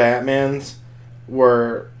Nolan Batmans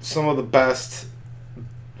were some of the best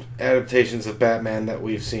adaptations of Batman that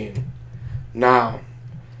we've seen. Now,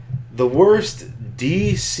 the worst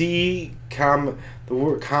DC comic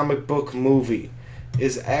book movie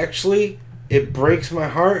is actually, it breaks my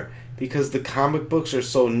heart because the comic books are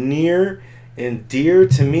so near and dear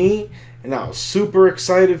to me, and I was super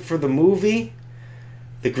excited for the movie.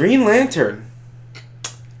 The Green Lantern.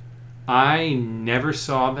 I never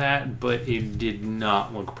saw that, but it did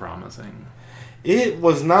not look promising. It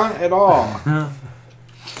was not at all.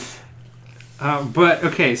 But,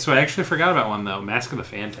 okay, so I actually forgot about one, though. Mask of the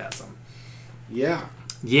Phantasm. Yeah.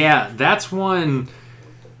 Yeah, that's one.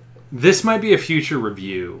 This might be a future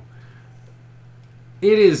review.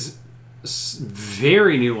 It is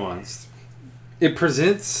very nuanced. It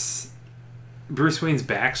presents Bruce Wayne's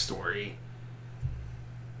backstory.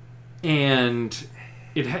 And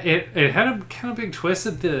it had a kind of big twist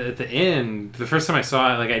at the end. The first time I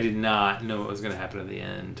saw it, like, I did not know what was going to happen at the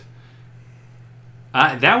end.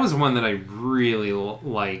 That was one that I really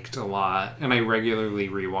liked a lot, and I regularly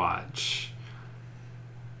rewatch.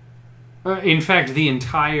 In fact, the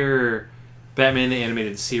entire Batman the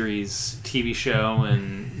Animated Series TV show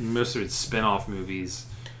and most of its spin-off movies,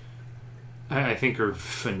 I think, are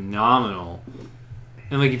phenomenal.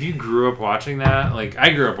 And, like, if you grew up watching that, like,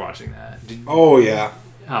 I grew up watching that. Oh, yeah.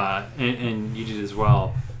 And you did as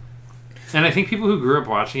well. And I think people who grew up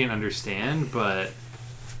watching it understand, but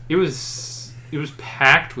it was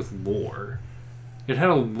packed with lore. It had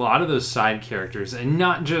a lot of those side characters, and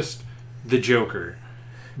not just the Joker,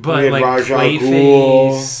 but like Ra's al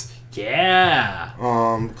Clayface. Yeah.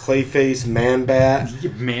 Clayface, Man-Bat.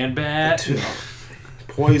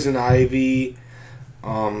 Poison Ivy,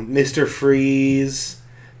 Mr. Freeze,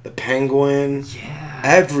 the Penguin. Yeah.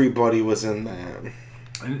 Everybody was in that.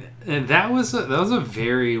 And that was a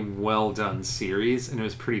very well done series, and it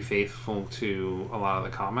was pretty faithful to a lot of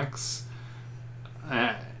the comics.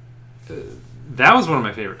 That was one of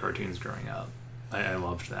my favorite cartoons growing up. I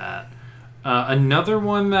loved that. Another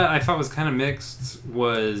one that I thought was kind of mixed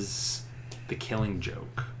was The Killing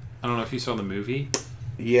Joke. I don't know if you saw the movie.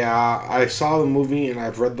 Yeah, I saw the movie and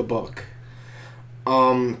I've read the book.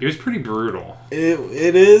 It was pretty brutal.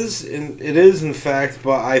 It is in fact,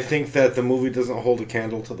 but I think that the movie doesn't hold a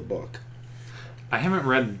candle to the book. I haven't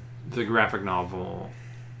read the graphic novel.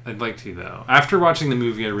 I'd like to, though. After watching the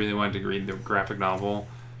movie, I really wanted to read the graphic novel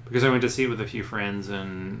because I went to see it with a few friends,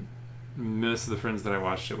 and most of the friends that I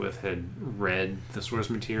watched it with had read the source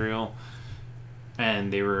material,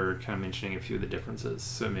 and they were kind of mentioning a few of the differences,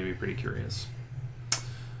 so it made me pretty curious.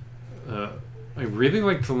 I really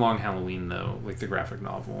liked The Long Halloween, though, like the graphic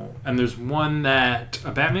novel. And there's one a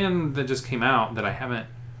Batman that just came out that I haven't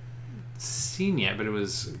seen yet, but it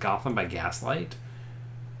was Gotham by Gaslight.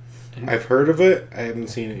 And I've heard of it. I haven't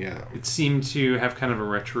seen it yet. It seemed to have kind of a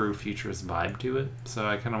retro futurist vibe to it, so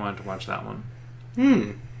I kind of wanted to watch that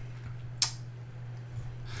one.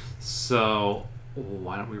 So,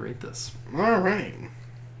 why don't we rate this? All right.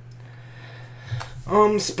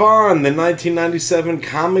 Spawn, the 1997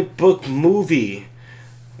 comic book movie,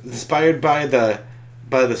 inspired by the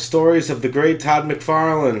stories of the great Todd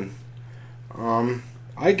McFarlane.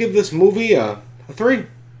 I give this movie a 3.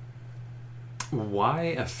 Why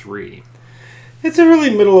a 3? It's a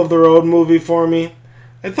really middle of the road movie for me.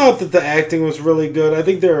 I thought that the acting was really good. I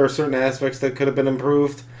think there are certain aspects that could have been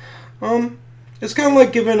improved. It's kind of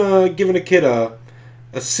like giving a kid a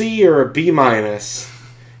C or a B minus.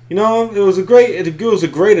 You know, it was a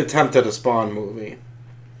great attempt at a Spawn movie.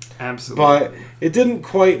 Absolutely. But it didn't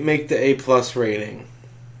quite make the A+ rating.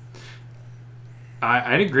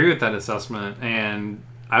 I'd agree with that assessment, and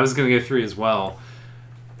I was going to go 3 as well.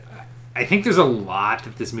 I think there's a lot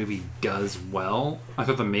that this movie does well. I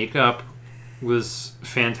thought the makeup was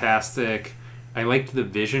fantastic. I liked the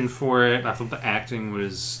vision for it. I thought the acting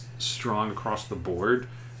was strong across the board.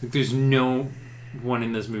 Like, there's no one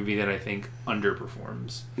in this movie that I think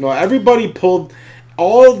underperforms. No,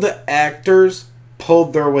 all the actors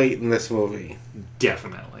pulled their weight in this movie.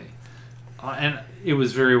 Definitely. And it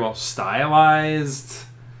was very well stylized.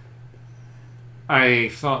 I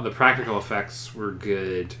thought the practical effects were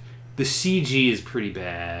good. The CG is pretty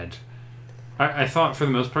bad. I thought for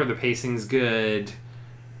the most part the pacing's good.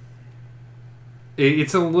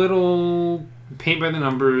 It's a little paint by the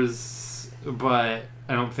numbers, but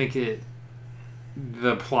I don't think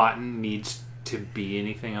the plot needs to be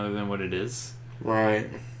anything other than what it is. Right.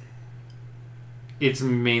 It's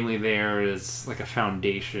mainly there as like a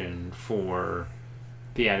foundation for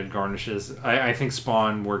the added garnishes. I think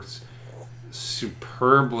Spawn works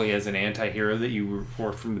superbly as an anti-hero that you root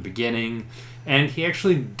for from the beginning, and he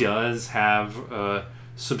actually does have a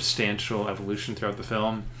substantial evolution throughout the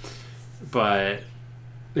film, but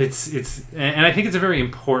and I think it's a very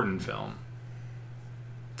important film.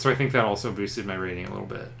 So I think that also boosted my rating a little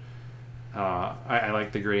bit. I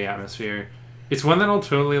like the gritty atmosphere. It's one that I'll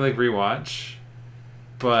totally like rewatch,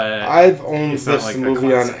 but I've owned this like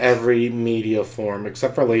movie on every media form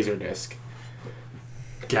except for Laserdisc.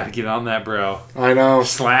 Gotta get on that, bro. I know.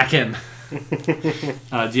 Slacking. Do you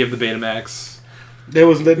have the Betamax?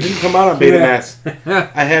 It didn't come out on Betamax.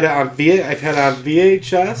 I've had it on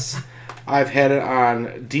VHS, I've had it on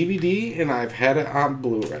DVD, and I've had it on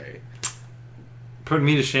Blu-ray. Putting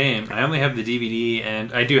me to shame. I only have the DVD,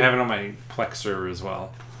 and I do have it on my Plex server as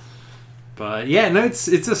well. But yeah, no, it's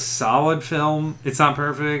a solid film. It's not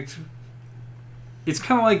perfect. It's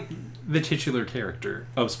kind of like the titular character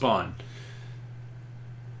of Spawn.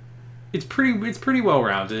 It's pretty well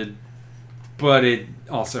rounded, but it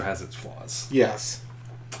also has its flaws. Yes.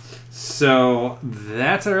 So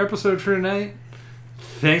that's our episode for tonight.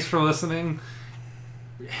 Thanks for listening.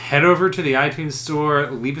 Head over to the iTunes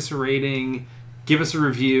store, leave us a rating, give us a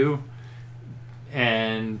review,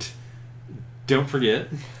 and don't forget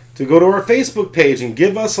to go to our Facebook page and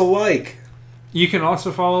give us a like. You can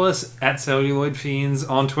also follow us at Celluloid Fiends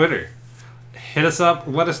on Twitter. hit us up.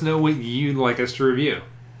 Let us know what you'd like us to review.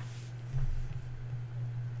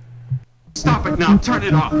 Stop it now. Turn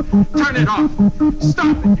it off. Turn it off.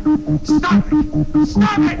 Stop it. Stop it.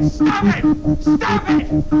 Stop it. Stop it. Stop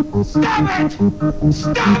it. Stop it.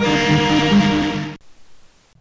 Stop it.